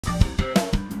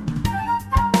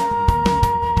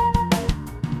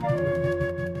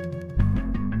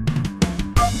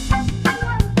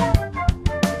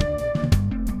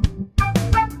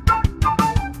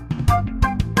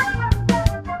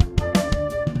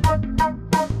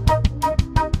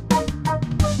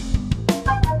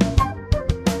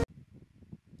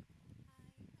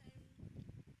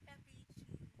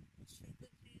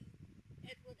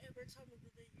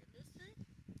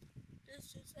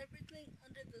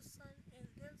son and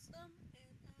then some,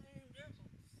 and I am your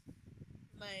host,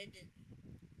 MayaDevi.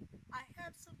 I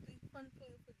have something fun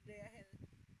planned for today.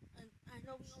 I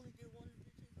know we only did one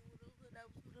edition of Widowhood. I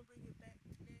was going to bring it back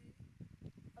today.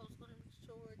 I was going to make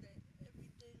sure that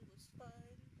everything was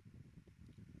fine.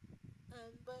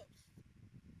 But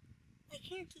I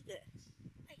can't do that.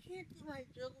 I can't do my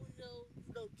joking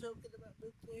about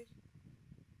birthday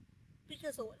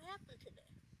because of what happened today.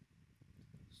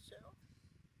 So,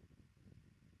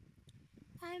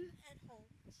 I'm at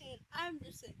home and I'm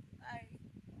disabled. I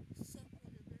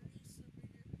suffered a very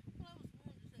severe, well, I was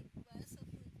born disabled, but I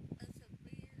suffered a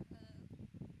severe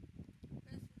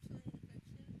respiratory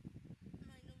infection.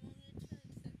 My pneumonia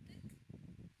turned septic,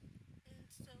 and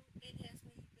so it has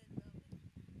me bedbound.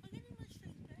 I'm getting my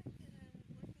strength back, and I'm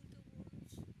working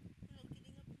towards,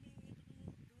 getting up and being able to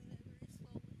move, doing that very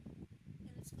slowly,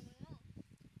 and it's coming along.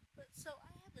 But so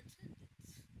I have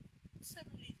attendance 7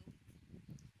 days a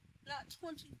week, not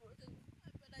 24 days,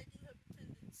 but I do have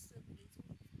attendance 7 days a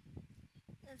week.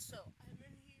 And so I'm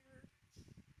in here,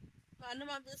 minding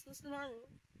my business in my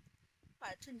room.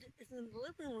 My attendant is in the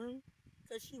living room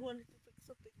because she wanted to fix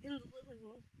something in the living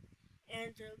room,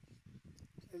 and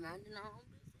we're minding our own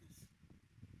business.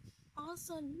 All of a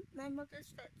sudden, my mother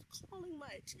starts calling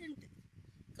my attendant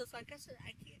because, like I said,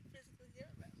 I can't physically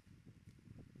get around.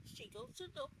 She goes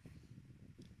to the door.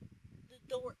 The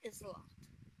door is locked.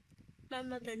 My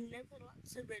mother never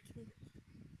locks her bedroom door,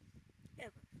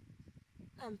 ever.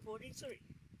 I'm 43.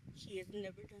 She has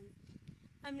never done it.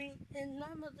 I mean, and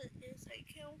my mother is a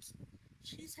counselor.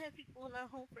 She's had people in our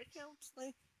home for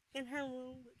counseling in her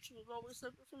room, but she was always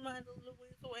separate from mine a little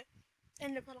ways away,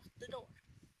 and never locked the door.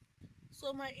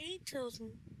 So my aide tells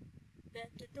me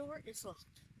that the door is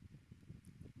locked.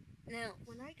 Now,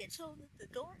 when I get told that the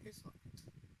door is locked,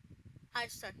 I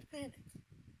start to panic,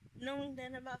 knowing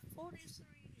that about 43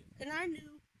 years, and I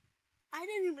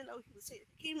didn't even know he was here.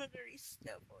 He came in very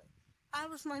stealthily. I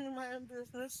was minding my own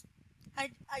business. I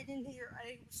didn't hear.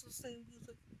 I was listening to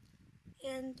music.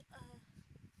 And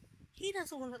he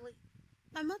doesn't want to leave.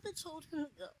 My mother told him to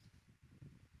go.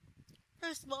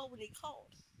 First of all, when he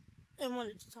called and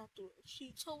wanted to talk to her,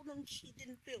 she told him she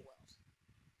didn't feel well.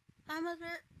 My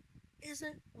mother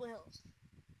isn't well.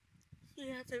 She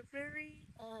has a very,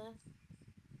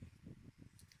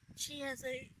 she has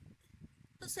a,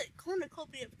 let's say,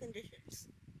 cornucopia of conditions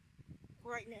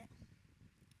right now.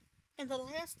 And the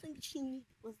last thing she needed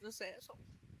was this asshole.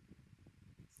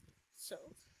 So,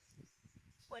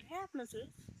 what happens is,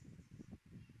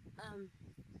 um,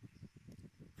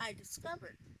 I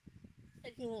discovered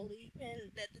that he won't leave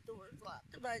and that the door is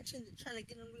locked. My attendant trying to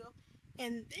get him to go.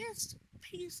 And this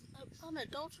piece of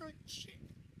unadulterated shit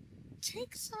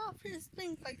takes off his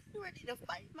things like he's ready to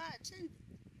fight my attendant.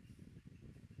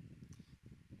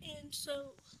 And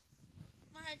so,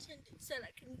 my attendant said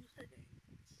I can use her name.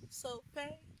 So,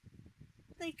 Faye,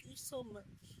 thank you so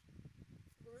much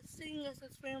for seeing us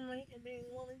as family and being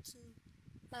willing to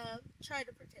try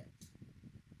to protect.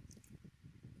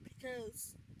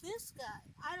 Because this guy,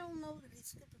 I don't know that he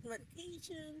skipped his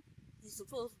medication. He's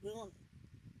supposed to be on it.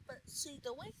 But see,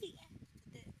 the way he acted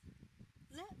today,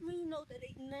 let me know that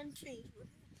ain't nothing changed with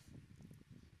him.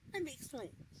 Let me explain.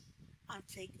 I'll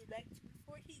take it back to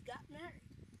before he got married.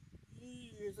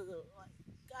 Years ago, like,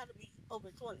 gotta be over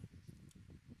 20.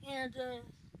 And,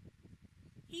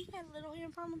 he had a little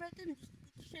hand problem back then, just to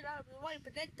beat the shit out of his wife,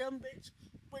 but that dumb bitch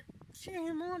would cheer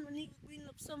him on when he was beating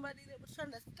up somebody that was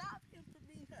trying to stop him from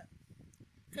beating her.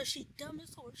 Because she dumb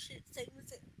as horse shit, same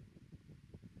as him.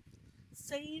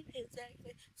 Same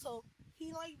exactly. So,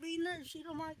 he like beating her and she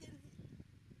don't mind getting hit.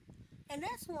 And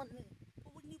that's one thing.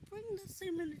 But when you bring the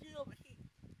same energy over here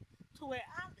to where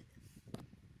I live,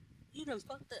 you done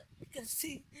fucked up. Because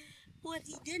see, what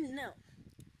he didn't know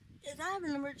is I have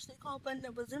an emergency call button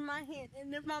that was in my hand,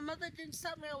 and if my mother didn't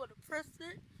stop me, I would have pressed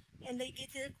it, and they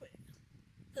get here quick.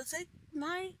 Because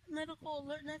my medical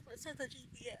alert necklace has a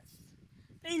GPS.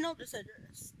 They know this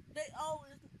address.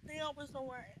 They always know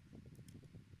where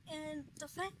I am. And the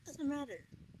fact of the matter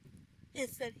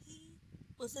is that he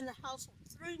was in the house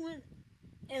with 3 women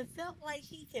and felt like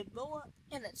he could go up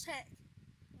and attack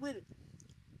women.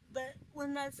 But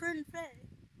when my friend Faye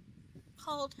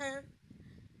called her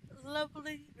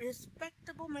lovely,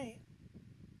 respectable man,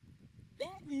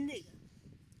 that nigga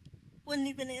wouldn't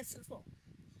even answer the phone.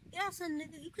 Yeah, I said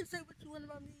nigga, you can say what you want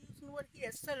about me using the word he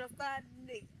is, certified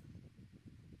nigga.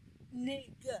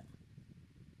 Nigga.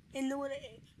 And know what it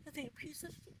is? That's a piece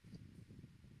of shit.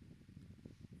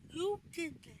 You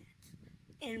did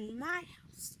that in my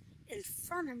house, in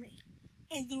front of me,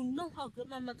 and you know how good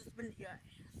my mother's been to your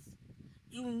ass.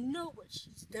 You know what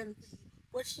she's done for you.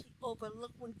 what she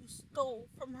overlooked when you stole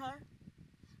from her,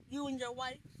 you and your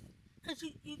wife. Because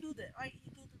you do that, right?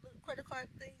 You do the little credit card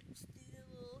thing, you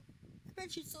steal. I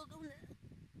bet you're still doing that.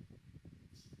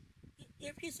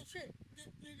 You're a piece of shit.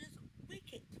 You're just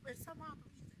wicked for some odd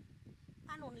reason.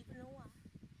 I don't even know why.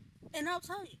 And I'll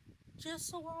tell you, just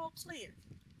so we're all clear,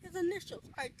 his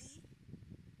initials are D,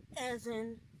 as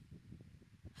in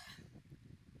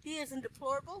D as in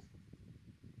deplorable,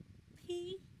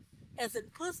 P as in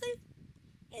pussy,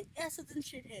 and S as in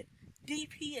shithead.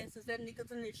 DPS is that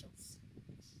nigga's initials.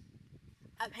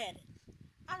 I've had it.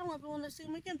 I don't ever want to see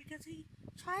him again because he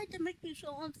tried to make me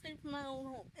feel unsafe in my own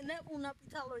home, and that will not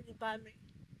be tolerated by me.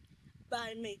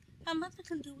 By me. My mother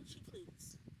can do what she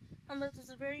pleases. My mother's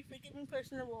a very forgiving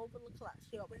person and will overlook a lot.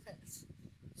 She always has.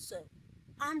 So,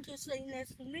 I'm just saying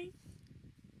that's for me.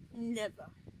 Never.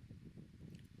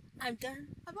 I'm done.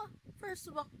 First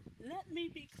of all, let me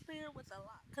be clear with a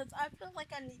lot, because I feel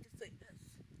like I need to say this.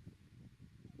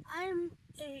 I'm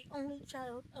a only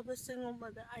child of a single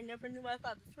mother. I never knew my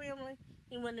father's family.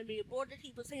 He wanted to be aborted.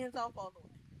 He was hands off all the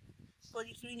way.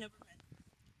 43 never met.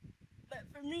 But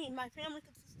for me, my family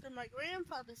consisted of my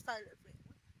grandfather's side of the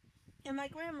family and my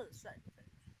grandmother's side of the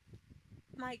family.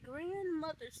 My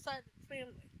grandmother's side of the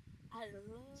family, I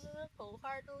love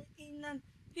wholeheartedly, and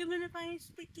even if I ain't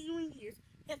speak to you in years,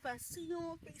 if I see you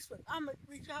on Facebook, I'ma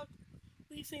reach out to you.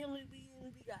 We family,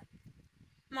 we got it.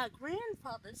 My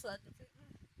grandfather's side of the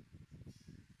family,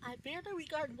 I barely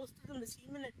regard most of them as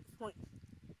human at this point.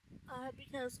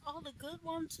 Because all the good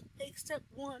ones, except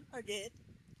one, are dead.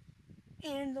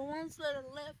 And the ones that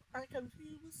are left are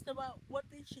confused about what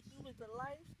they should do with their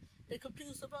life. They're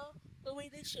confused about the way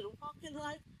they should walk in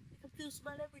life. They're confused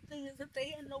about everything as if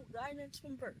they had no guidance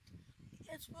from birth.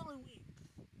 It's really weird.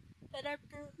 That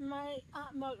after my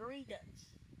Aunt Margarita,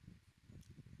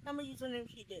 I'm going to use her name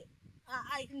she did.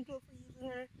 I can go for using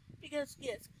her because,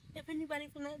 yes, if anybody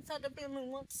from that side of the family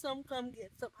wants some, come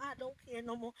get some. I don't care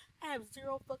no more. I have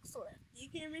 0 fucks left. You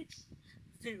hear me?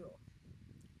 0.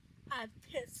 I'm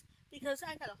pissed because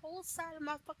I got a whole side of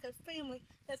my fucking family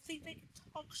that think they can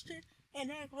talk shit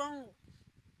and act wrong.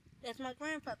 That's my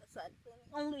grandfather's side of the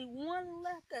family. Only one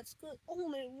left that's good.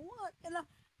 Only one. And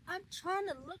I'm trying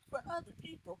to look for other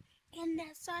people in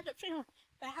that side of the family,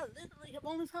 but I literally have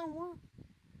only found one.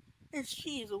 And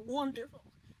she is wonderful.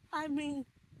 I mean,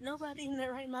 nobody in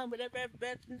their right mind would ever have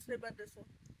bad things to say about this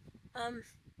one.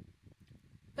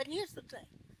 But here's the thing.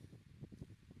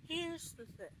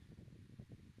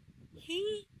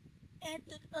 He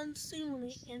acted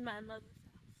unseemly in my mother's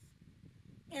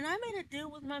house. And I made a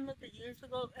deal with my mother years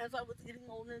ago as I was getting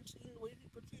older and seeing the way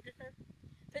people treated her.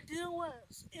 The deal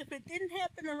was, if it didn't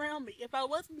happen around me, if I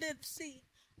wasn't there to see,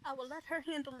 I would let her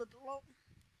handle it alone.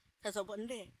 Because I wasn't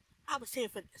there. I was here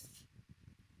for this.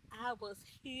 I was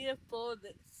here for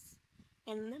this.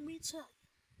 And let me tell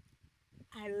you,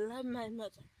 I love my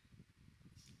mother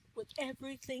with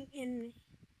everything in me.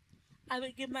 I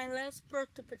would give my last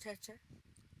breath to protect her.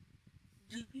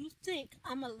 Do you think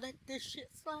I'm going to let this shit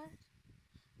slide?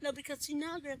 No, because see,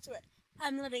 now you're a threat.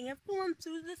 I'm letting everyone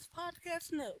through this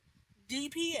podcast know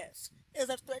DPS is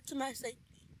a threat to my safety.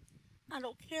 I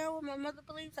don't care what my mother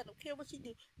believes. I don't care what she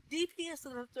do. DPS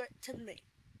is a threat to me.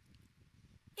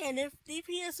 And if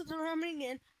DPS is around me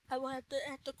again, I will have to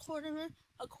act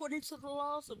according to the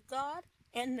laws of God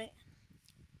and man.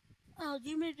 Oh,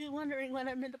 you may be wondering what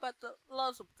I meant about the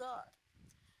laws of God.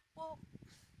 Well,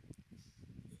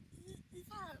 you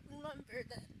gotta remember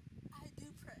that I do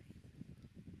pray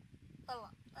a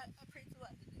lot. I pray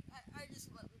throughout the day. I just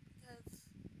love it because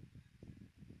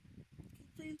it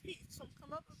keeps me in peace. Some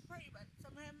come up and pray about it.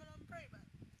 Some haven't and pray about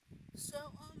it. So,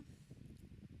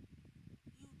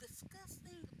 you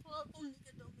disgusting, deplorable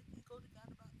nigga don't make me go to God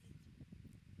about it.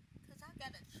 Because I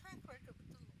got a track record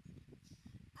with the Lord.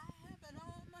 I have it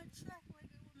on my track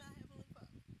record with my Heavenly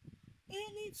Father.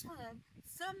 Anytime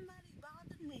somebody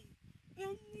bothered me,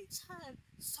 anytime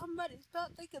somebody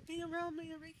thought they could be around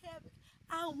me and wreak havoc,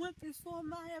 I went before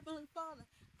my Heavenly Father.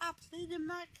 I pleaded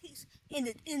my case and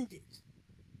it ended.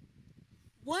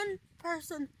 One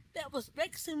person that was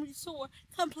vexing me sore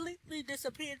completely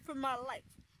disappeared from my life.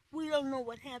 We don't know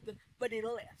what happened, but he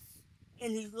left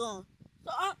and he's gone.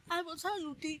 So I will tell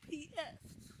you, DPS,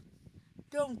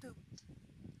 don't do it.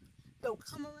 Don't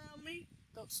come around me.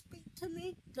 Don't speak to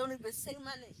me. Don't even say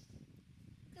my name.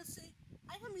 Because see,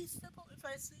 I can be simple if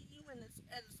I see you at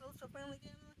a social family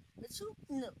gathering, but you,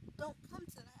 no, don't come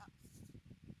to the house.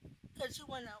 Because you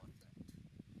went out with threats.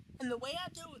 And the way I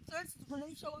deal with threats is when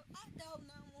they show up, I dial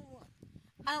 911.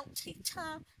 I don't take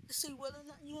time to see whether or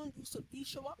not you're going to do so. You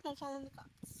show up, I'm calling the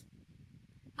cops.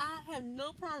 I have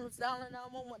no problems dialing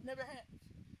 911. Never have.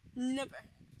 Never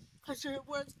have. Because you're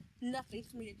worth nothing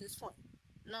to me at this point.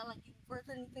 Not like you were worth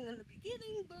anything in the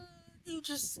beginning, but you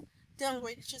just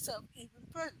downgraded yourself even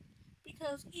further.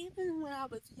 Because even when I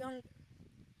was younger,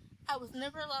 I was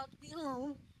never allowed to be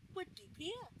alone with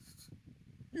DPS.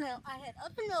 Now, I had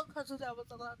other male cousins I was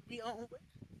allowed to be alone with,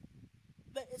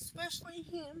 but especially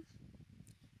him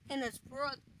and his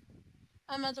brother.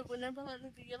 My mother would never let me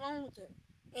be alone with her.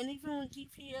 And even when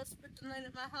DPS spent the night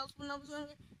at my house when I was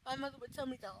younger, my mother would tell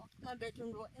me to lock my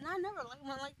bedroom door. And I never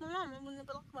liked my mom. I would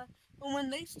never lock my. But when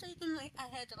they stayed the night, I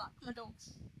had to lock my door.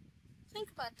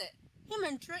 Think about that. Him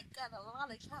and Drake got a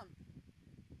lot in common.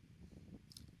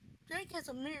 Drake has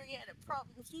a myriad of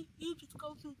problems. You just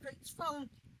go through Drake's phone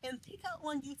and pick out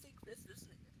one you think fits this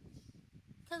nigga.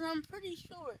 Because I'm pretty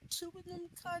sure two of them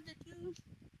kind of do.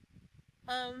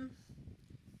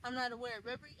 I'm not aware of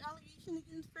every allegation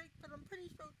against Drake, but I'm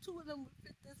pretty sure two of them would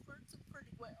fit this person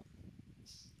pretty well.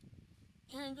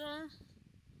 And,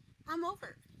 I'm over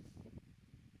it.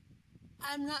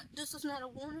 This is not a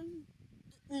warning.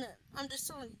 No, I'm just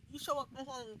telling you, you show up in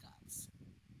home, guys.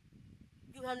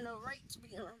 You have no right to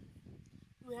be around me.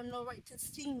 You have no right to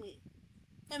see me.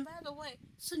 And by the way,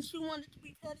 since you wanted to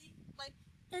be petty,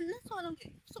 and that's what I don't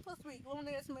get. You're supposed to be a grown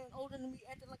ass man older than me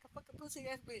acting like a fucking pussy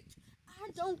ass bitch.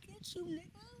 I don't get you,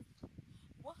 nigga.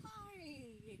 Why?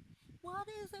 What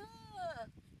is up?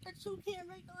 That you can't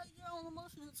regulate your own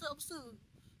emotions and self-soothe.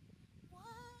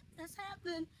 What is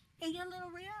happening in your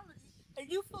little reality?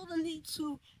 And you feel the need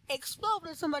to explode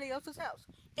in somebody else's house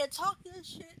and talk your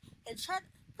shit and try to,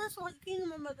 first of all, you came to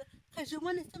my mother because you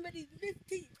wanted somebody to listen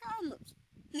to your problems.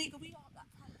 Nigga, we all got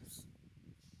problems.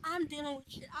 I'm dealing with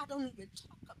shit I don't even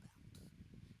talk about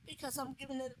because I'm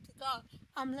giving it up to God.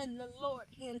 I'm letting the Lord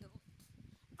handle it.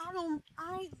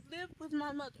 I live with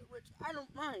my mother, which I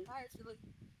don't mind. I actually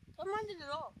don't mind it at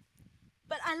all.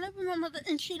 But I live with my mother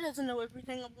and she doesn't know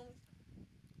everything I'm going through.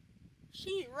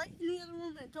 She right in the other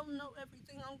room and don't know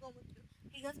everything I'm going through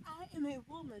because I am a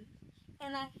woman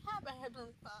and I have a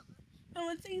heavenly Father. And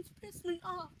when things piss me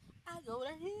off, I go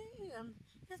to Him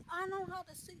because I know how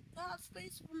to seek God's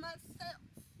face for myself.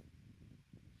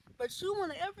 But you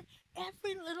want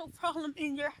every little problem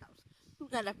in your house, you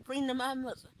gotta bring to my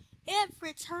mother.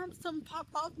 Every time something pop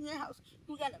off in your house,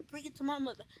 you gotta bring it to my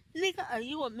mother. Nigga, are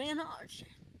you a man or aren't you?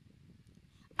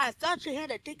 I thought you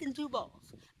had a dick and two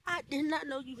balls. I did not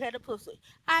know you had a pussy.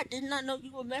 I did not know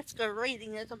you were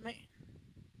masquerading as a man.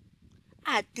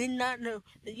 I did not know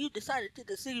that you decided to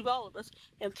deceive all of us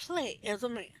and play as a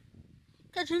man.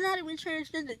 Because you're not even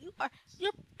transgender.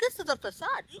 This is a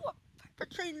facade. You are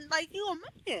perpetrating like you a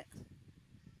man.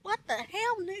 What the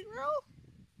hell, Negro?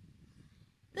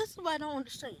 This is what I don't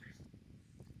understand.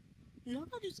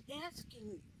 Nobody's asking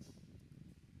you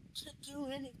to do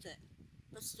anything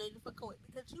but stay the fuck away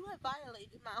because you have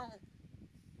violated my home.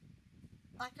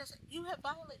 Like I said, you have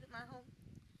violated my home.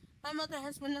 My mother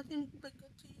has been nothing but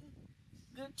good to you.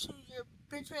 Good to your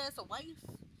bitch ass wife.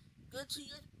 Good to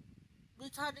your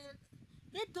retarded.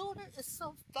 Your daughter is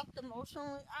so fucked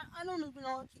emotionally. I don't even know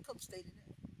how she could stay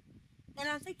today. And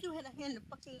I think you had a hand in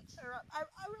fucking her up. I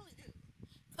really do.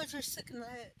 Because you're sick in the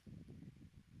head.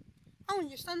 Oh, and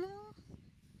your son-in-law?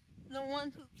 The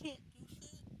one who can't do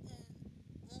shit and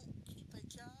won't keep a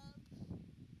job?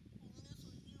 Who lives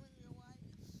with you and your wife?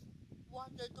 While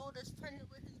your daughter's pregnant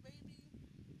with his baby?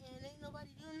 And ain't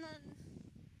nobody doing nothing?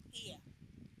 Yeah.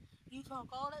 You talk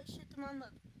all that shit to my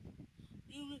mother.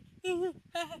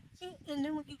 And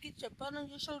then when you get your butt on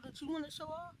your shoulder that you want to show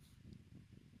off,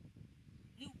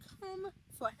 you come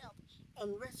for help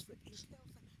and rest for these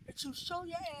girls. But you show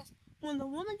your ass when the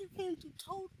woman you came to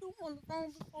told you on the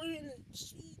phone before you that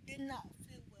she did not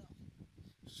feel well.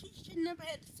 She should never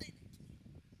have to say that to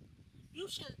you. You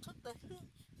should have took the hint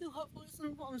through her voice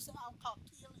on the phone and said, I'll talk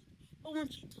to you later. But when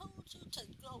she told you to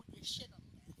go, you should have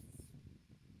left.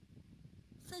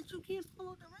 Since you can't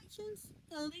follow directions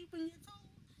and leave when you're told,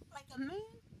 like a man,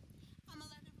 I'm gonna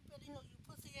let everybody know you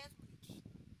pussy ass bitch.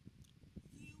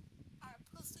 You are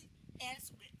a pussy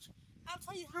ass bitch. I'll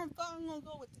tell you how far I'm gonna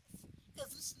go with this.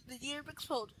 Because this is the year of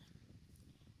exposure.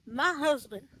 My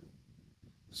husband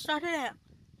started out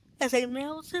as a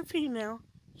male to female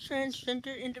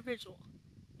transgender individual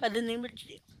by the name of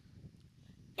Jill.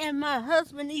 And my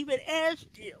husband, even as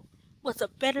Jill, was a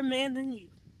better man than you.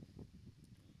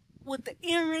 With the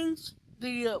earrings,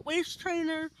 the waist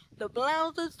trainer, the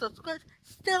blouses, the skirts,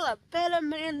 still a better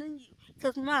man than you.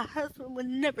 Because my husband would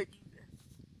never do this.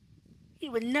 He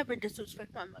would never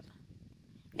disrespect my mother.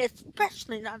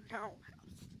 Especially not in her own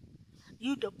house.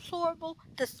 You deplorable,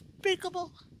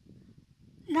 despicable,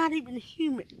 not even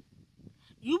human.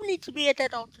 You need to be at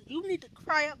that altar. You need to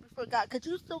cry out before God because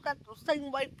you still got those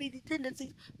same white beady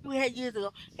tendencies you had years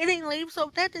ago. It ain't leave, so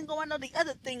if that didn't go, I know the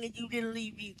other thing that you didn't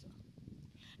leave either.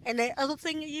 And that other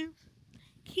thing in you,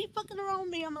 keep fucking around with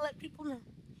me, I'm gonna let people know.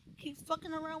 Keep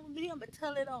fucking around with me, I'm gonna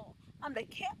tell it all. I'm the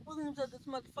Cat Williams of this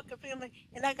motherfucking family,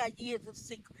 and I got years of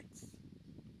secrets.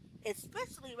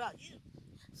 Especially about you.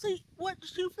 See, what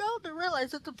you fail to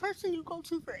realize is the person you go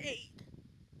to for aid.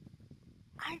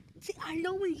 I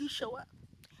know when you show up.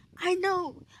 I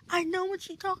know. I know when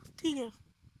she talks to you.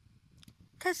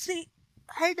 Cause see,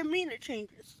 her demeanor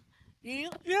changes.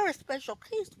 You're a special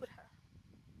case with her.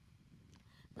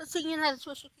 But see, you're not a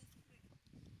special case with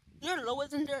me. You're lower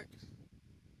than dirt.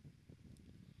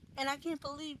 And I can't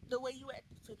believe the way you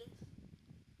acted today.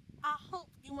 I hope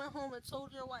you went home and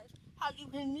told your wife how you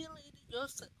humiliated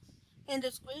yourself and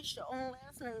disgraced your own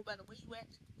last name by the way you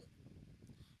acted today.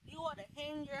 You ought to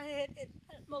hang your head in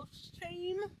utmost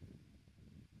shame.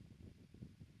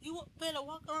 You better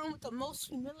walk around with the most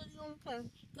humility on the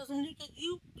planet. Because nigga,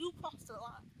 you crossed the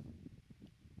line.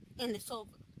 And it's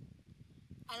over.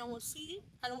 I don't want to see you.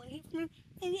 I don't want to hear from you.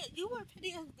 And yet, you were a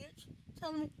petty ass bitch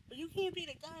telling me, but you can't be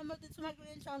the godmother to my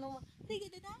grandchild no more.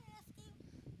 Nigga, did I ask you?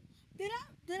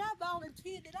 Did I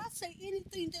volunteer? Did I say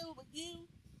anything dealing with you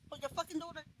or your fucking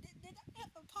daughter? Did I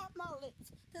ever pop my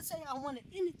lips to say I wanted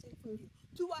anything from you?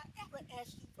 Do I ever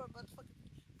ask you for a motherfucking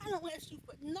thing? I don't ask you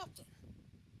for nothing.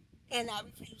 And I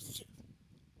refuse to.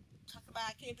 Talk about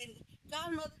I can't be the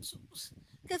godmother to.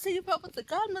 Because see, if I was the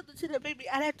godmother to the baby,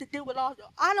 I'd have to deal with all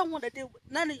y'all. I don't want to deal with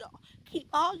none of y'all. Keep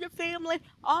all your family,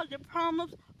 all your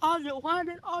problems, all your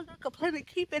whining, all your complaining,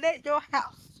 keep it at your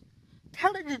house.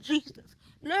 Tell it to Jesus.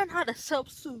 Learn how to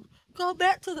self-soothe. Go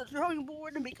back to the drawing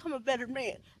board and become a better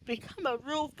man. Become a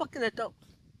real fucking adult.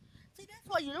 See, that's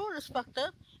why your daughter's fucked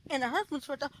up and the husband's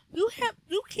fucked up. You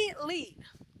can't leave.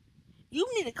 You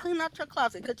need to clean out your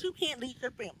closet because you can't leave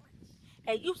your family.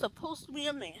 And you're supposed to be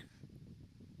a man.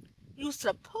 You're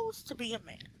supposed to be a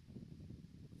man.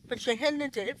 But you're heading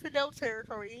into infidel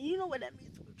territory, and you know what that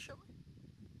means for sure.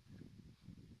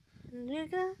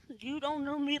 Nigga, you don't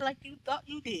know me like you thought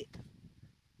you did.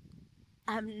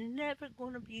 I'm never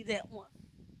gonna be that one.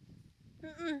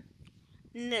 Mm-mm,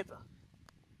 never.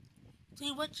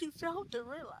 See what you failed to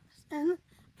realize. And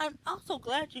I'm also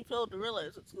glad you failed to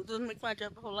realize it, because it doesn't make my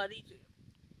job a whole lot easier.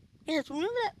 Yes, remember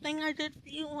that thing I did for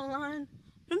you online?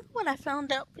 Remember what I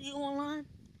found out for you online?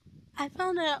 I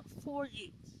found it out for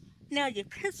you. Now you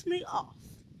piss me off.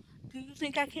 Do you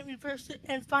think I can reverse it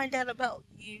and find out about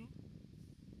you?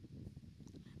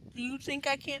 Do you think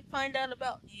I can't find out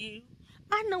about you?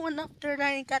 I know enough dirt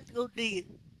I ain't got to go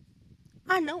digging.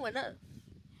 I know enough.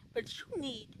 But you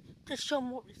need to show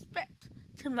more respect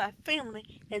to my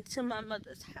family and to my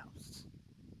mother's house.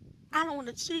 I don't want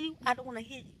to see you. I don't want to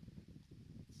hear you.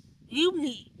 You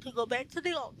need to go back to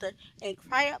the altar and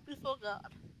cry out before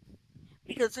God.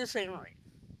 Because this ain't right.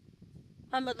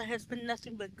 My mother has been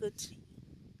nothing but good to you.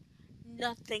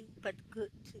 Nothing but good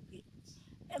to you.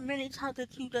 And many times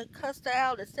that you done cussed her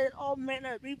out and said all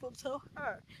manner of evil to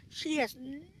her, she has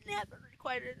never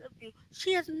requited of you.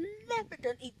 She has never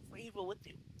done evil for evil with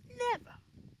you. Never.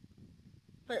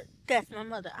 But that's my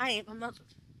mother. I ain't my mother.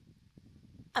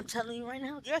 I'm telling you right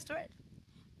now, you're a threat.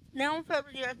 Now and forever,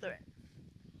 you're a threat.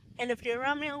 And if you're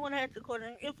around me, I'm going to have to call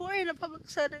them. If we're in a public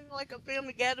setting, like a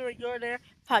family gathering, you're there,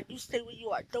 fine, you stay where you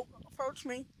are. Don't approach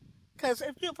me. Because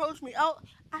if you approach me, I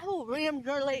will ram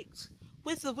your legs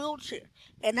with the wheelchair.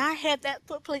 And I have that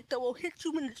foot plate that will hit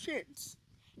you in the shins.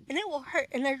 And it will hurt.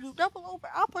 And as you double over,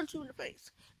 I'll punch you in the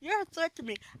face. You're a threat to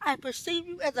me. I perceive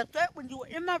you as a threat. When you are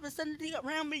in my vicinity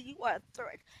around me, you are a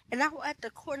threat. And I will act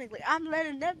accordingly. I'm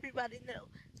letting everybody know.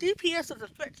 DPS is a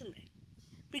threat to me.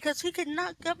 Because he could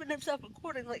not govern himself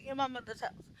accordingly in my mother's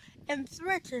house and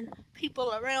threaten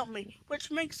people around me, which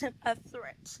makes him a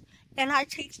threat. And I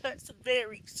take threats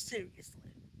very seriously.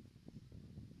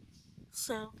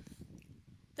 So,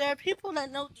 there are people that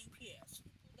know DPS,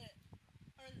 people that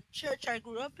are in the church I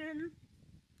grew up in.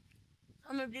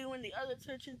 Some of you in the other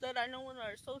churches that I know and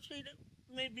are associated,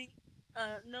 maybe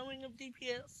knowing of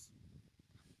DPS.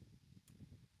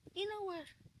 You know what?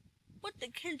 What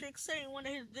did Kendrick say in one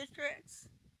of his diss tracks?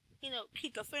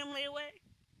 Keep the family away.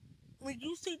 When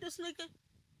you see this nigga,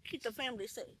 keep the family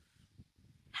safe.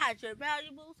 Hide your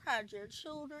valuables, hide your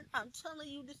children. I'm telling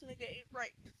you, this nigga ain't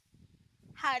right.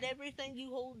 Hide everything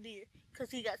you hold dear, cause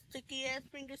he got sticky ass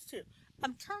fingers too.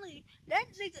 I'm telling you, that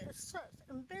nigga is sus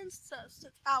and been sus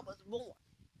since I was born.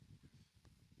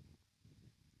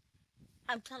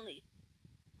 I'm telling you,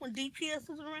 when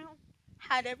DPS is around,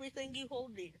 hide everything you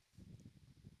hold dear.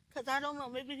 Cause I don't know,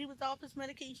 maybe he was off his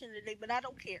medication today, but I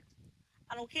don't care.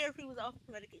 I don't care if he was off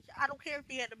medication. I don't care if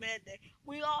he had a bad day.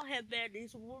 We all have bad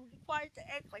days. We're required to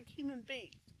act like human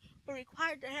beings. We're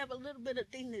required to have a little bit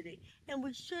of dignity. And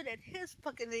we should, at his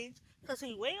fucking age, because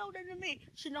he's way older than me,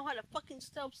 should know how to fucking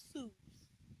self-soothe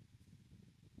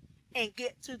and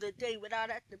get through the day without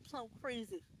acting plumb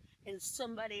crazy in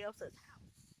somebody else's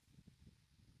house.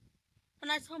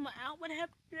 When I told my aunt what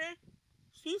happened today,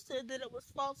 she said that it was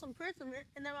false imprisonment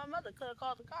and that my mother could have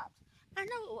called the cops. I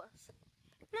know it was.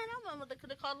 No, my mother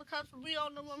could have called the cops, but we all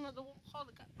know my mother won't call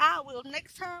the cops. I will.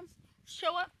 Next time,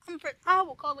 show up, I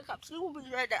will call the cops. You will be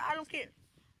right there. I don't care.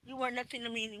 You were nothing to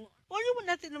me anymore. Well, you were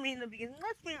nothing to me in the beginning.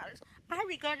 Let's be honest. I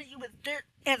regarded you as dirt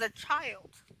as a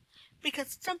child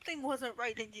because something wasn't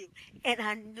right in you, and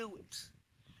I knew it.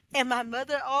 And my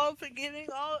mother, all forgiving,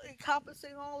 all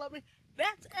encompassing, all of me,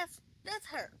 that's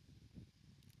her.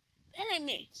 That ain't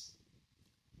me.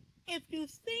 If you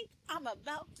think I'm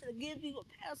about to give you a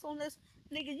pass on this,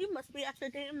 nigga, you must be out your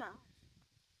damn mind.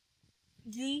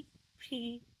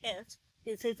 DPS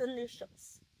is his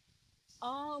initials.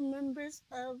 All members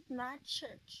of my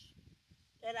church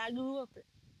that I grew up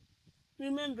in.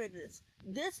 Remember this.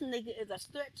 This nigga is a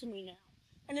threat to me now.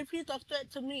 And if he's a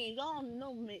threat to me, y'all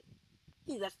know me,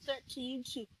 he's a threat to you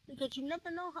too. Because you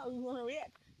never know how he's going to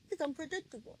react. He's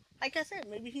unpredictable. Like I said,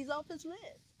 maybe he's off his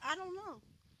meds. I don't know.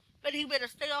 But he better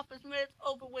stay off his meds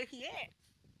over where he at.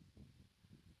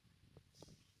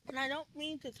 And I don't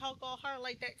mean to talk all hard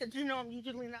like that, because you know I'm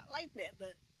usually not like that,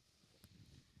 but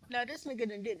now this nigga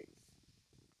done did it.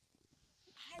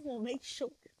 I will make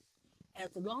sure, as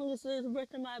long as there's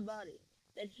breath in my body,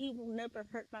 that he will never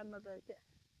hurt my mother again.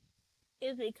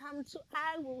 If it comes to,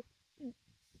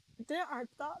 there are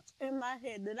thoughts in my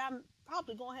head that I'm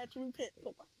probably going to have to repent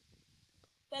for.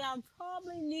 That I'm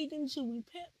probably needing to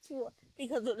repent for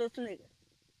because of this nigga.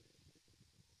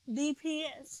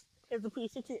 DPS is a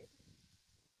piece of shit.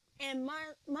 And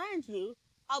mind you,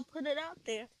 I'll put it out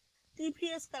there,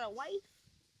 DPS got a wife,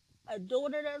 a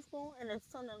daughter that's gone, and a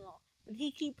son-in-law. But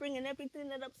he keep bringing everything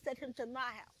that upset him to my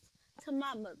house, to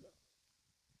my mother.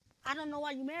 I don't know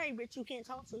why you married a bitch you can't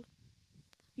talk to.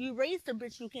 You raised a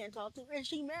bitch you can't talk to, and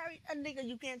she married a nigga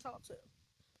you can't talk to.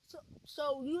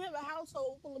 So you have a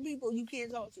household full of people you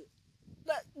can't talk to.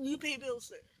 But you pay bills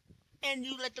for it, and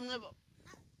you let them live up.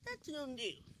 That's on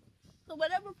you. So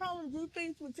whatever problems you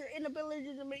face with your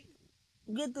inability to make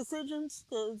good decisions,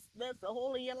 because that's the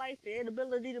whole of your life, the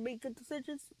inability to make good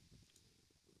decisions,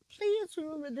 please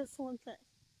remember this one thing.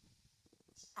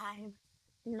 I'm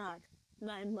not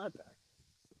my mother.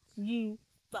 You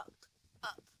fucked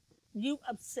up. You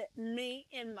upset me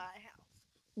in my house.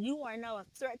 You are now a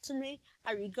threat to me.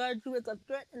 I regard you as a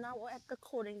threat, and I will act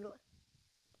accordingly.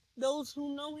 Those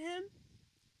who know him,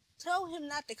 tell him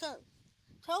not to come.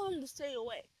 Tell him to stay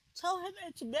away. Tell him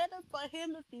it's better for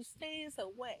him if he stays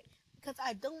away. Because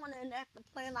I don't want to enact the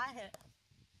plan I have.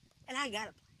 And I got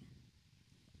a plan.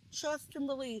 Trust and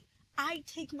believe. I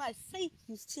take my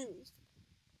safety seriously.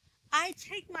 I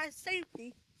take my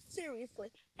safety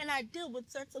seriously. And I deal with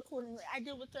threats accordingly. I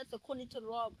deal with threats according to the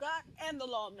law of God and the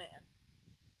law of man.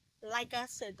 Like I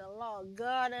said, the law of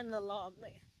God and the law of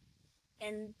man.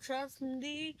 And trust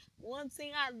me, one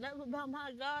thing I love about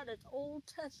my God is Old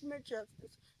Testament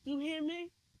justice. You hear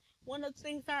me? One of the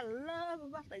things I love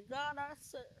about the God I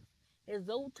serve is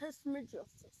Old Testament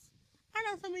justice. I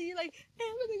know some of you like, hey,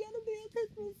 but they gotta be Old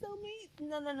Testament so mean.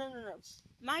 No.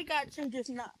 My God changes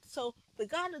not. So the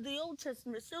God of the Old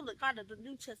Testament is still the God of the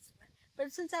New Testament.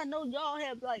 But since I know y'all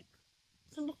have like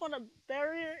some sort of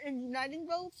barrier in uniting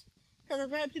votes, because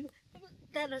I've had people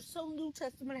that are so New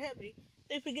Testament heavy,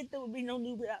 they forget there would be no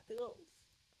new without the old.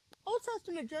 Old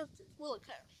Testament justice will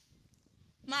occur.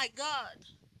 My God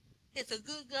is a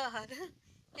good God.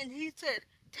 And he said,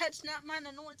 touch not mine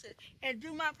anointed and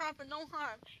do my prophet no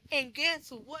harm. And guess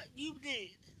what you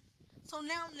did? So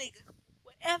now, nigga,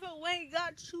 whatever way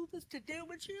God chooses to deal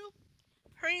with you,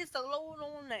 praise the Lord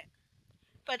on that.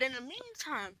 But in the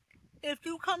meantime, if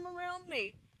you come around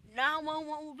me,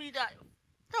 911 will be dialed.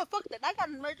 No, fuck that. I got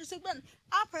an emergency button.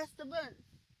 I press the button.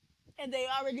 And they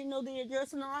already know the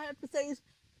address, and all I have to say is,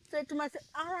 say to myself,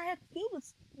 all I have to do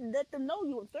is let them know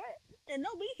you're a threat, and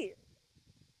they'll be here.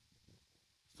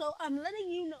 So I'm letting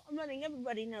you know, I'm letting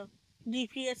everybody know,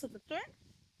 DPS is a threat.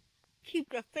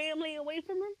 Keep your family away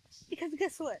from him, because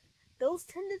guess what? Those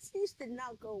tendencies did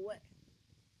not go away.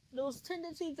 Those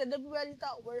tendencies that everybody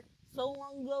thought were so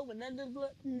long ago, but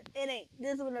it ain't.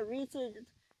 There's been a resurgence.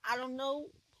 I don't know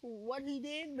what he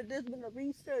did, but there's been a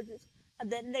resurgence of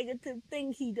that negative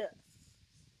thing he does.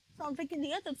 So I'm thinking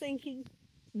the other thing he's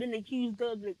been accused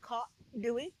of and caught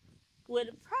doing would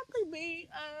probably be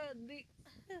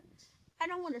I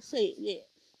don't want to say it yet,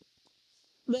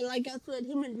 But like I said,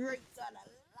 him and Drake got a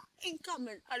lot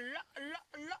incoming. A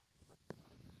lot.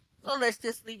 So let's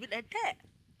just leave it at that.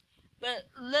 But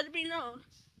let it be known,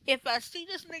 if I see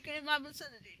this nigga in my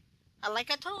vicinity,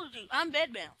 like I told you, I'm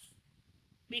bedbound.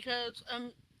 Because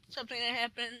something that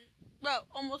happened, well,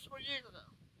 almost 4 years ago.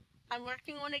 I'm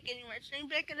working on it, getting my stream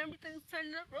back, and everything's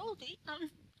turning up rosy.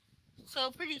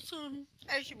 So pretty soon,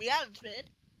 I should be out of bed.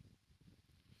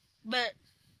 But,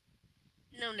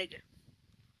 no nigga.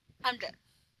 I'm done.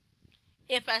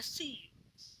 If I see you,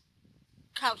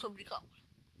 cops will be called.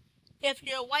 If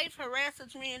your wife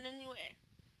harasses me in any way,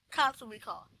 cops will be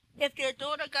called. If your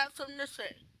daughter got something to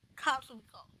say, cops will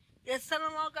be called. Your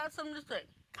son-in-law got something to say,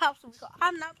 cops will be called.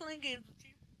 I'm not playing games with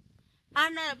you.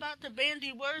 I'm not about to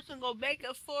bandy words and go back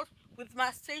and forth with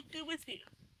my safety with you.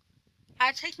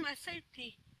 I take my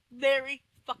safety very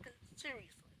fucking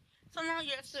seriously. So now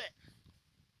you're a threat.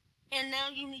 And now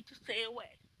you need to stay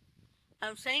away.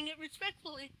 I'm saying it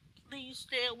respectfully, please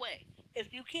stay away.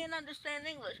 If you can't understand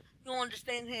English, you'll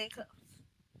understand handcuffs.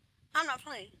 I'm not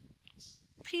playing.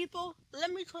 People,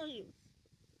 let me tell you,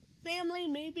 family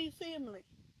may be family,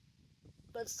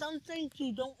 but some things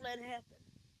you don't let happen.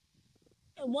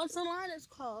 And once a line is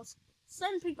crossed,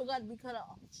 some people got to be cut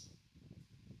off.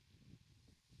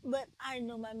 But I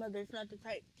know my mother's not the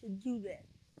type to do that.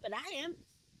 But I am.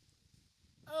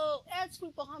 Oh, ask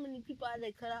people how many people I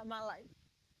did cut out of my life.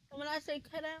 And when I say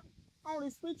cut out, I only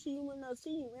speak to you when I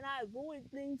see you. And I avoid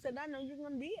things that I know you're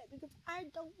going to be at. Because I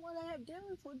don't want to have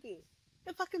dealings with you.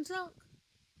 It fucking sucks.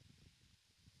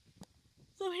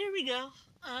 So here we go.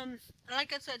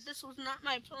 Like I said, this was not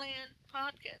my planned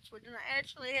podcast. We're going to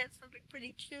actually have something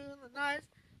pretty chill and nice.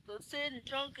 So sit and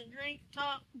drink and drink,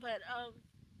 talk. But,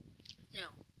 no.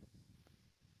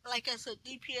 Like I said,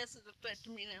 DPS is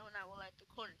affecting me now and I will act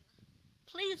accordingly.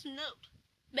 Please note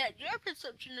that your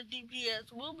perception of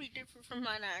DPS will be different from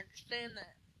mine. I understand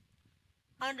that.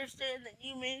 I understand that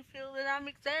you may feel that I'm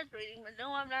exaggerating, but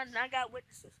no, I'm not, and I got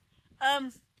witnesses.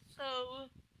 So,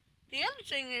 the other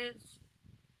thing is,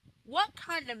 what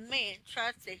kind of man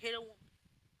tries to hit a woman?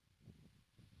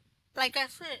 Like I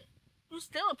said, you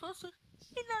still a pussy.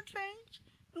 You not changed.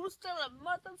 You still a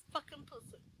motherfucking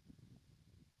pussy.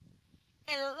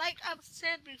 And like I've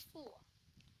said before,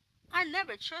 I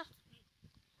never trusted you.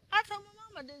 I told my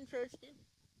mom I didn't trust you.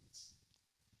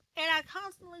 And I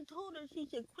constantly told her she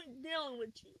should quit dealing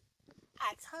with you.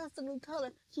 I constantly told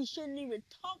her she shouldn't even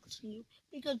talk to you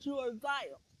because you are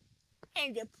vile.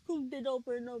 And you proved it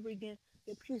over and over again,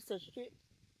 you piece of shit.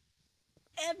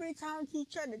 Every time she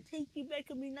tried to take you back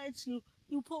and be nice to you,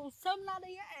 you pull something out of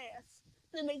your ass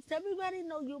that makes everybody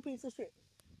know you're a piece of shit.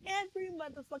 Every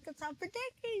motherfucking time for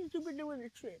decades you've been doing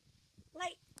this shit.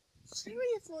 Like,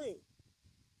 seriously.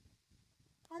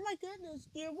 Oh my goodness,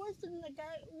 you're worse than the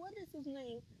guy, what is his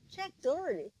name? Jack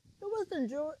Doherty. It wasn't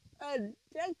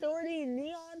Jack Doherty and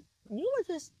Neon. You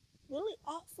were just really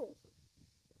awful.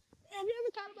 Have you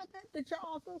ever thought about that? That you're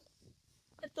awful?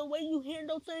 That the way you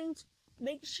handle things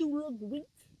makes you look weak?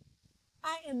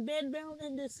 I am bedbound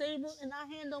and disabled and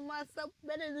I handle myself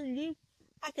better than you.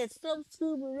 I can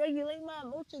self-soothe and regulate my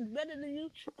emotions better than you.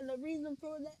 And the reason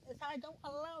for that is I don't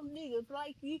allow niggas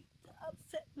like you to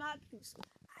upset my peace.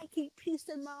 I keep peace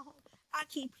in my home. I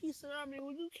keep peace around me.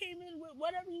 When you came in with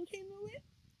whatever you came in with,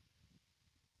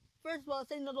 first of all,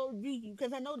 say no to you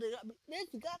because I know there's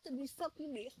got to be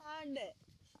something behind that.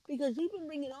 Because you've been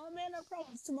bringing all manner of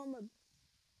problems to my mother.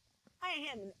 I ain't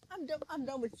having it. I'm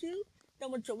done with you,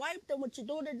 done with your wife, done with your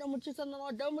daughter, done with your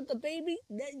son-in-law, done with the baby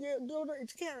that your daughter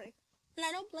is carrying. And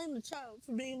I don't blame the child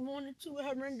for being born into a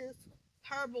horrendous,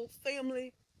 horrible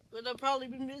family where they'll probably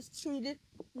be mistreated,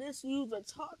 misused, or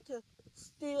taught to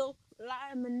steal,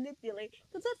 lie, and manipulate.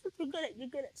 Because that's what you're good at. You're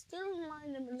good at stealing,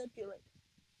 lying, and manipulating.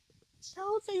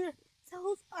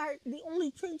 Those are the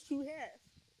only traits you have.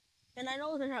 And I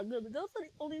know they're not good, but those are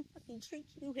the only fucking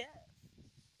traits you have.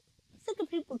 I'm sick of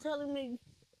people telling me,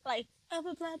 like, blah,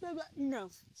 blah, blah, blah, blah. No.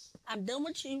 I'm done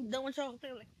with you, done with your whole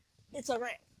family. It's a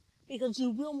wrap. Because you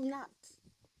will not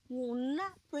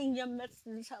bring your mess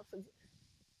to this house again.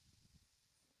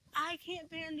 I can't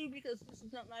ban you because this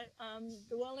is not my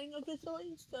dwelling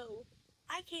officially, so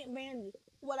I can't ban you.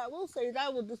 What I will say is I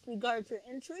will disregard your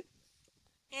entry.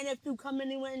 And if you come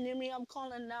anywhere near me, I'm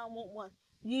calling 911.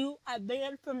 You are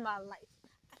banned from my life.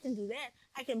 I can do that.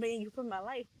 I can ban you from my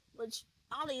life. Which,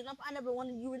 oddly enough, I never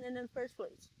wanted you in the first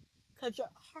place. Because you're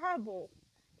horrible.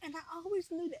 And I always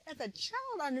knew that. As a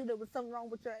child, I knew there was something wrong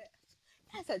with your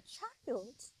ass. As a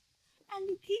child. And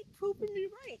you keep proving me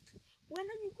right. When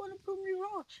are you going to prove me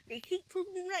wrong? They keep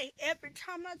proving me right. Every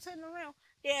time I turn around,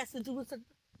 they ask to do with something.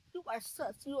 You are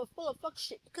sus. You are full of fuck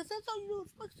shit. Because that's all you do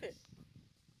is fuck shit.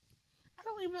 I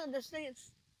don't even understand.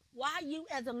 Why you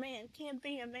as a man can't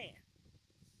be a man?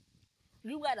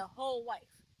 You got a whole wife.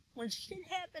 When shit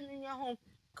happens in your home,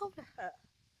 go to her.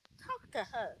 Talk to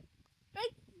her.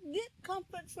 Right? Get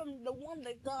comfort from the one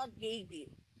that God gave you.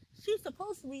 She's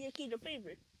supposed to be your key to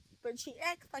favorite, but she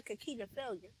acts like a key to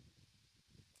failure.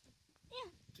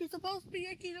 Yeah, she's supposed to be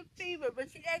your key to favorite,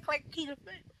 but she acts like a key to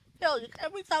failure.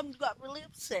 Every time you got really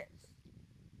upset,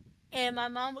 and my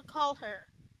mom would call her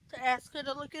to ask her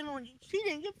to look in on you, she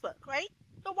didn't give a fuck, right?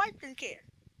 Your wife didn't care.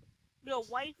 Your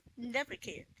wife never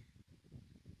cared.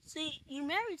 See, you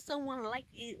married someone like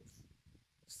you.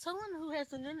 Someone who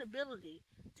has an inability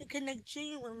to connect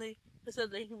genuinely with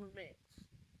other human beings.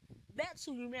 That's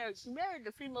who you married. You married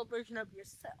the female version of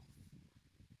yourself.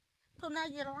 So now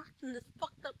you're locked in this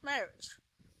fucked up marriage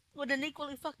with an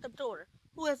equally fucked up daughter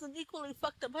who has an equally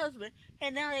fucked up husband,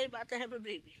 and now they're about to have a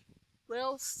baby.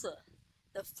 Well, sir,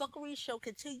 the fuckery shall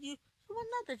continue to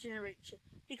another generation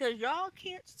because y'all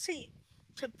can't seem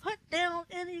to put down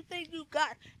anything you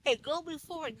got and go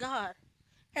before God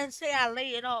and say, I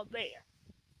lay it all bare.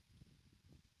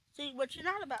 See, what you're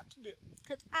not about to do,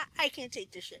 because I can't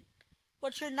take this shit.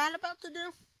 What you're not about to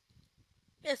do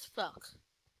is fuck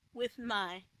with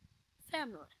my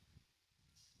family.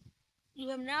 You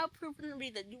have now proven to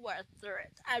me that you are a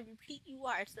threat. I repeat, you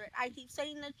are a threat. I keep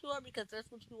saying that you are because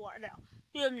that's what you are now.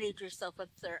 You have made yourself a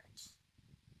threat.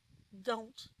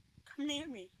 Don't come near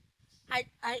me.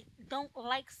 I don't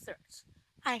like threats.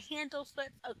 I handle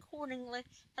threats accordingly,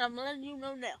 and I'm letting you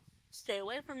know now. Stay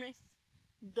away from me.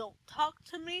 Don't talk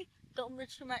to me. Don't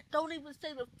mention my. Don't even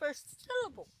say the first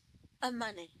syllable of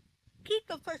my name. Keep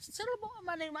the first syllable of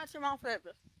my name out your mouth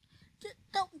forever. Just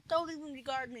don't even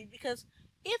regard me because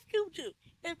if you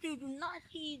do not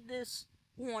heed this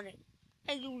warning,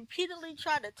 and you repeatedly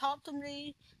try to talk to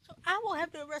me, so I will have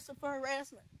you arrested for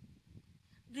harassment.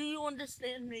 Do you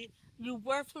understand me? You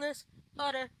worthless,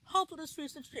 utter, hopeless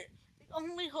piece of shit. The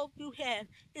only hope you have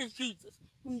is Jesus.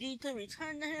 You need to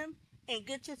return to Him and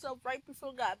get yourself right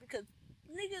before God because,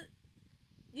 nigga,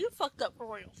 you fucked up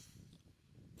for real.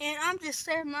 And I'm just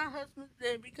sad my husband's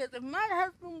dead because if my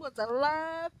husband was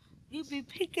alive, you'd be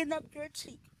picking up your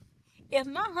teeth. If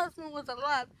my husband was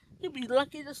alive, you'd be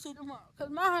lucky to see tomorrow.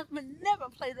 Because my husband never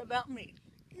played about me.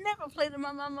 Never played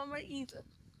about my mama either.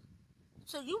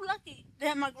 So you lucky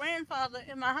that my grandfather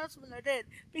and my husband are dead.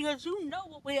 Because you know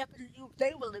what would happen to you if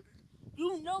they were living.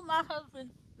 You know my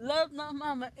husband loved my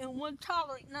mama and wouldn't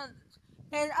tolerate none of this.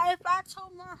 And if I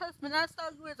told my husband I saw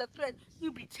you as a threat,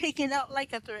 you'd be taken out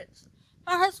like a threat.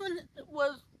 My husband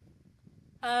was,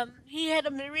 he had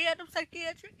a myriad of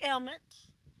psychiatric ailments.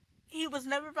 He was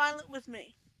never violent with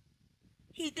me.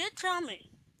 He did tell me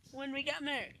when we got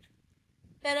married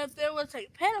that if there was a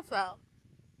pedophile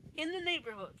in the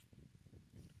neighborhood,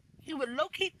 he would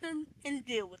locate them and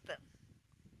deal with them.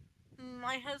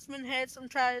 My husband had some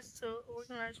ties to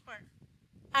organized crime.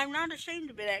 I'm not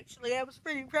ashamed of it, actually. I was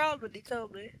pretty proud when he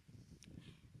told me.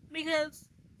 Because,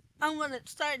 I'm going to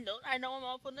side note, I know I'm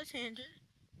off on a tangent.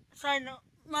 Side note,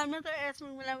 my mother asked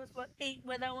me when I was about 8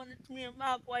 whether I wanted to be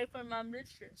my wife or my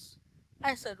mistress.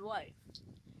 I said wife.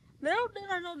 Little did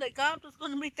I know that God was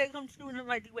going to make that come true in a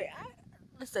mighty way.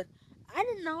 Listen, I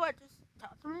didn't know. I just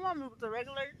talked to my mom. It was a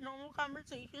regular, normal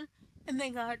conversation. And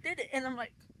then God did it. And I'm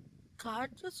like, God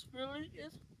just really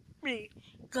is for me.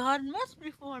 God must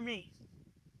be for me.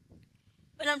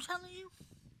 But I'm telling you,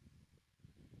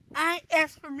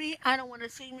 as for me, I don't want to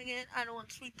see him again. I don't want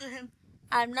to speak to him.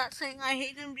 I'm not saying I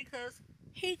hate him because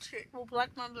hatred will block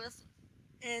my blessings.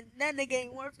 And that nigga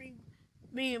ain't worth me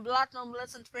being blocked on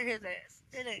blessings for his ass.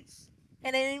 It ain't.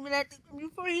 And then even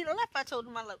before he left, I told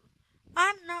him I love him.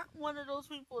 I'm not one of those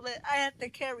people that I have to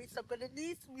carry stuff, but it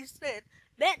needs to be said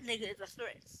that nigga is a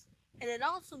threat. And it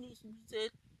also needs to be said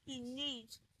he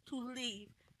needs to leave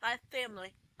my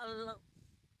family alone.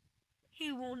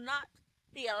 He will not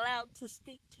be allowed to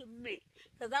speak to me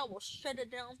because I will shut it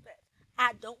down fast.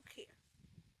 I don't care.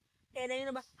 It ain't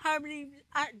about harmony.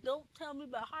 Don't tell me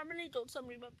about harmony. Don't tell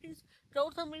me about peace.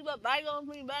 Don't tell me about bygones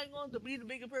being bygones to be the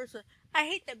bigger person. I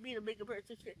hate that being a bigger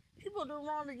person shit. People do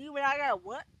wrong to you and I got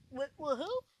what? With who?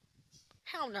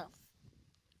 Hell no.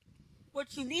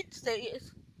 What you need to say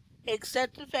is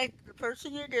accept the fact that the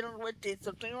person you're dealing with did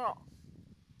something wrong.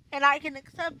 And I can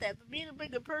accept that. But being a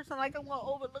bigger person like I'm going to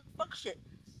overlook fuck shit,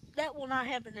 that will not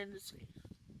happen in this case.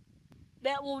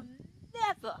 That will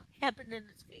never happen in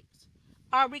this case.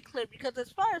 Are we clear? Because as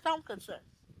far as I'm concerned,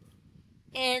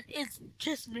 and it's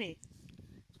just me,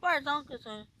 as far as I'm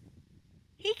concerned,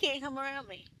 he can't come around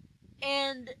me.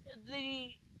 And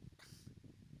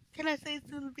can I say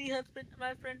soon to be husband to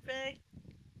my friend Faye,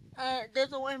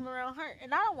 doesn't want him around her,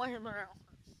 and I don't want him around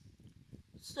her.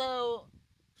 So,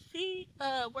 She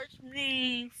works for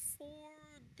me 4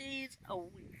 days a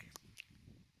week.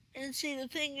 And see, the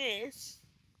thing is,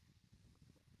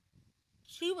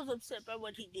 she was upset by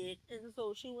what he did, and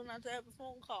so she went out to have a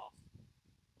phone call.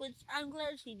 Which I'm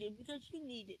glad she did because she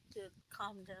needed to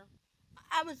calm down.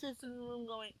 I was just in the room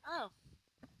going, oh.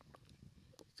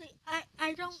 See,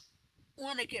 I don't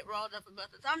want to get riled up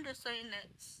about this. I'm just saying that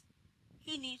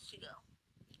he needs to go.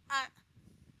 I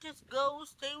Just go,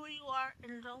 stay where you are,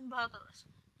 and don't bother us.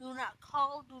 Do not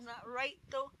call, do not write,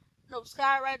 no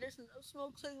skywriters, no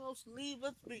smoke signals. Leave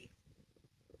us be.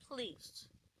 Please.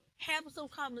 Have some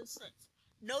common sense.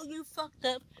 Know you fucked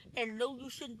up and know you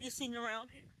shouldn't be seen around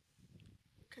here.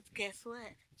 Because guess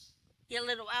what? Your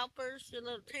little outburst, your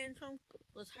little tantrum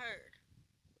was heard.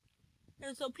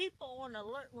 And so people are on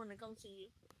alert when it comes to you.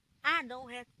 I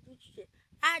don't have to do shit.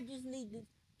 I just need to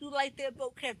do like that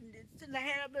boat captain did. Send a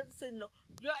hand up and say, no,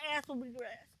 your ass will be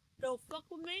grass. Don't fuck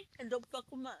with me and don't fuck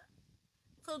with mine.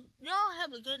 So y'all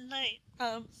have a good night.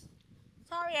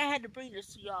 Sorry I had to bring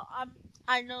this to y'all.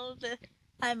 I know that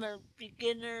I'm a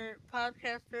beginner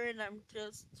podcaster and I'm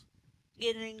just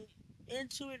getting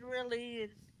into it really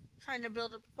and trying to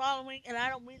build up a following, and I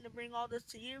don't mean to bring all this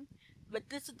to you, but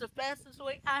this is the fastest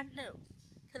way I know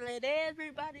to let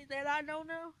everybody that I don't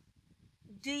know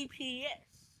DPS.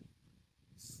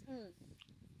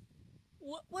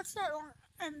 What's that on?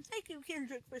 And thank you,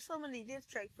 Kendrick, for so many diss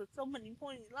tracks with so many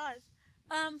poignant lines.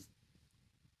 Um,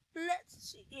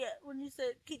 let's see. Yeah, when you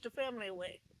said keep the family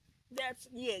away,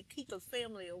 keep the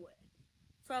family away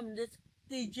from this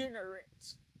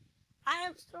degenerate. I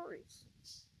have stories.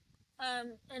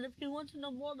 And if you want to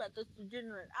know more about this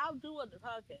degenerate, I'll do other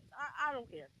podcasts. I don't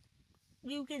care.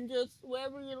 You can just,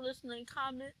 wherever you're listening,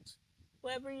 comment,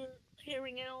 wherever you're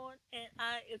hearing it on, and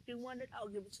if you want it, I'll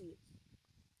give it to you.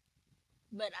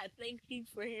 But I thank you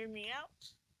for hearing me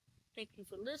out. Thank you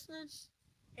for listening.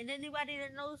 And anybody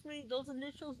that knows me, those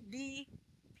initials, DPS.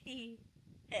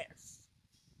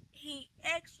 He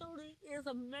actually is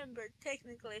a member,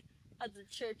 technically, of the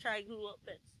church I grew up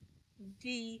in.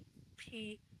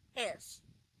 DPS.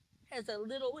 Has a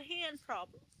little hand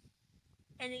problem.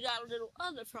 And he got a little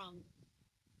other problem.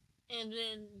 And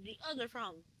then the other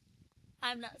problem.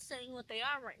 I'm not saying what they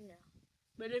are right now.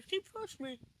 But if he pushed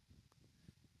me,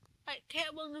 I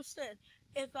can't understand.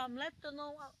 If I'm left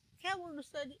alone, I can't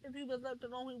understand if he was left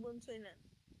alone, he wouldn't say nothing.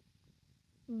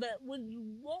 But when you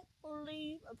won't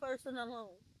leave a person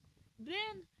alone,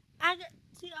 then I'm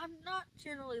not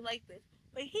generally like this.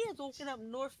 But he is walking up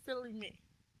North Philly me.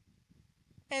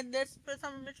 And that's the first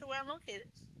time I'm sure where I'm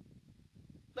located.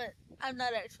 But I'm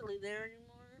not actually there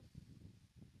anymore.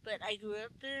 But I grew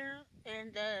up there,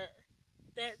 and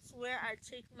that's where I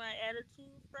take my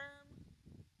attitude from.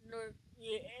 And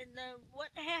what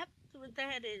happened with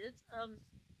that is, I'm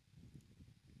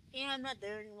not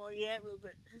there anymore yet,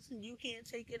 but you can't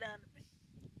take it out of me.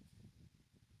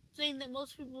 The thing that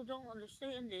most people don't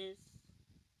understand is,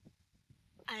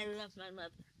 I love my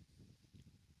mother,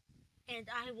 and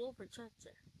I will protect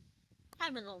her.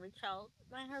 I'm an only child.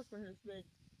 My husband is big.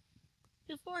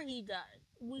 Before he died,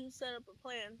 we set up a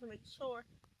plan to make sure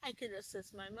I could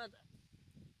assist my mother.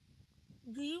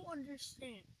 Do you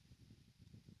understand?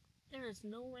 There is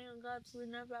no way on God's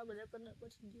green earth I would ever know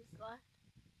what he just left.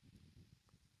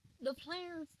 The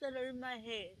plans that are in my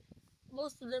head,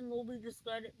 most of them will be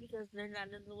discarded because they're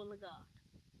not in the will of God.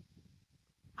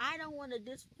 I don't want to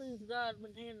displease God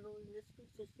when handling this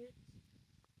piece of shit.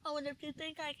 Oh, and if you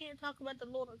think I can't talk about the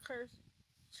Lord or curse,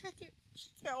 check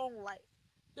your own life.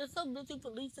 You're so busy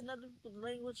policing other people's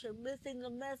language, you're missing the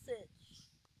message.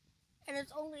 And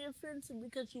it's only offensive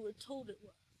because you were told it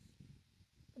was.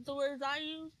 But the words I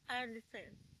use, I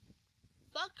understand.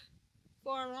 Fuck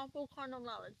for unlawful carnal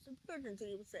knowledge. The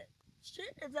urgency was said.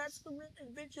 Shit is excrement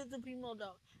and bitch is a female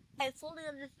dog. I fully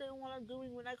understand what I'm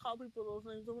doing when I call people those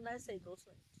names and when I say those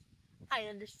things. I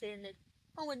understand it.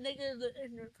 Oh, a nigga is an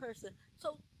ignorant person.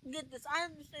 So, get this. I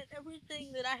understand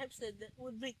everything that I have said that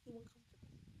would make you uncomfortable.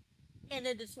 And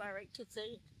it is my right to say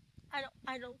it.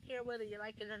 I don't care whether you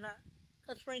like it or not.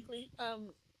 Because frankly,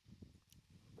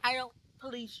 I don't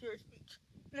police your speech.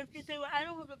 And if you say, well, I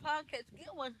don't have a podcast,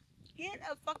 get one. Get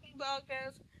a fucking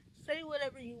podcast. Say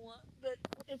whatever you want. But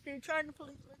if you're trying to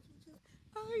police my speeches,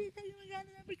 oh, you think I got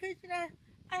an application?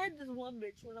 I had this one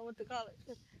bitch when I went to college.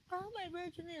 Oh, my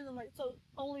virgin is. I'm like, so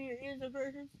only your ears are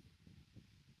virgins?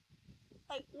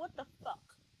 Like, what the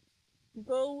fuck?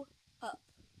 Grow up.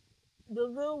 The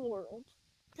real world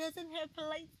doesn't have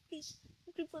polite speech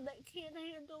for people that can't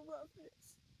handle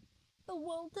roughness. The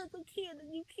world doesn't care that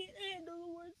you can't handle the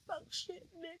word fuck, shit,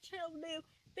 bitch, hell, damn.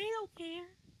 They don't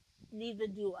care. Neither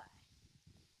do I.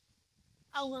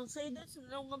 I'm gonna say this and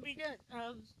then I'm gonna be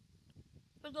done.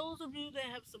 For those of you that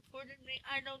have supported me,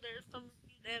 I know there's some of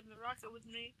you that have been rocking with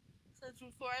me since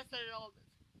before I started all this.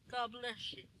 God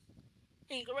bless you.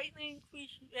 And greatly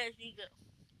increase you as you go.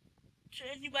 To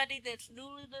anybody that's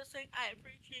newly listening, I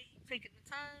appreciate you taking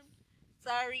the time.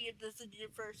 Sorry if this is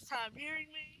your first time hearing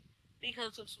me,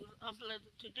 because this was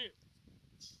unpleasant to do.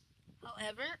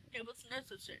 However, it was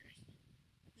necessary.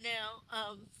 Now,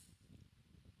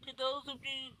 to those of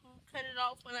you who cut it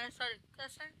off when I started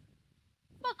cussing,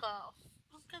 fuck off.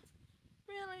 Because,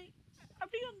 really,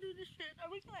 are we gonna do this shit? Are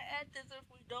we gonna act as if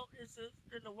we don't exist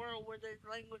in a world where there's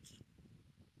language?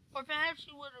 Or perhaps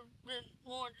you would have been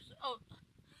more. Oh,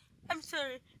 I'm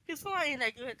sorry. Before I end,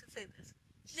 I do have to say this.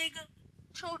 Nigga,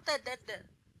 chota dunda.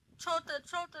 Chota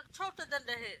dunda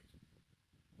head.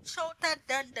 Chota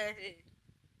dunda head.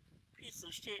 Piece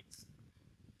of shit.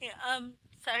 Yeah,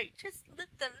 sorry. Just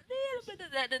lift a little bit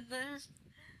of that in there.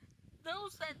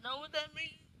 Those that know what that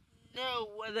means know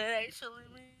what that actually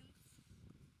means.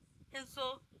 And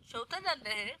so, chota dunda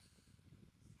head.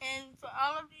 And for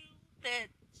all of you that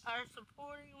are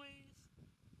supporting me,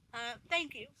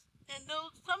 thank you. And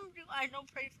those, some of you I know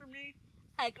pray for me.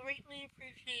 I greatly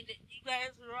appreciate it. You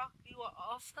guys rock. You are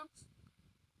awesome.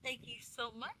 Thank you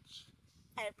so much.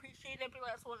 I appreciate every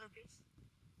last one of you.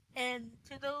 And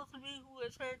to those of you who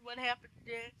has heard what happened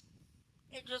today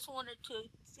and just wanted to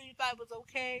see if I was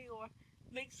okay or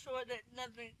make sure that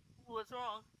nothing was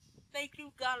wrong, thank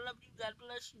you. God love you. God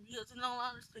bless you. Because in all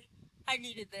honesty, I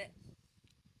needed that.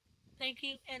 Thank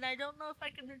you. And I don't know if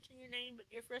I can mention your name, but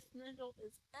your first initial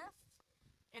is F.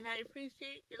 And I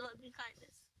appreciate your love and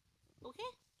kindness.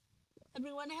 Okay?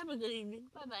 Everyone, have a good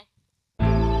evening. Bye bye.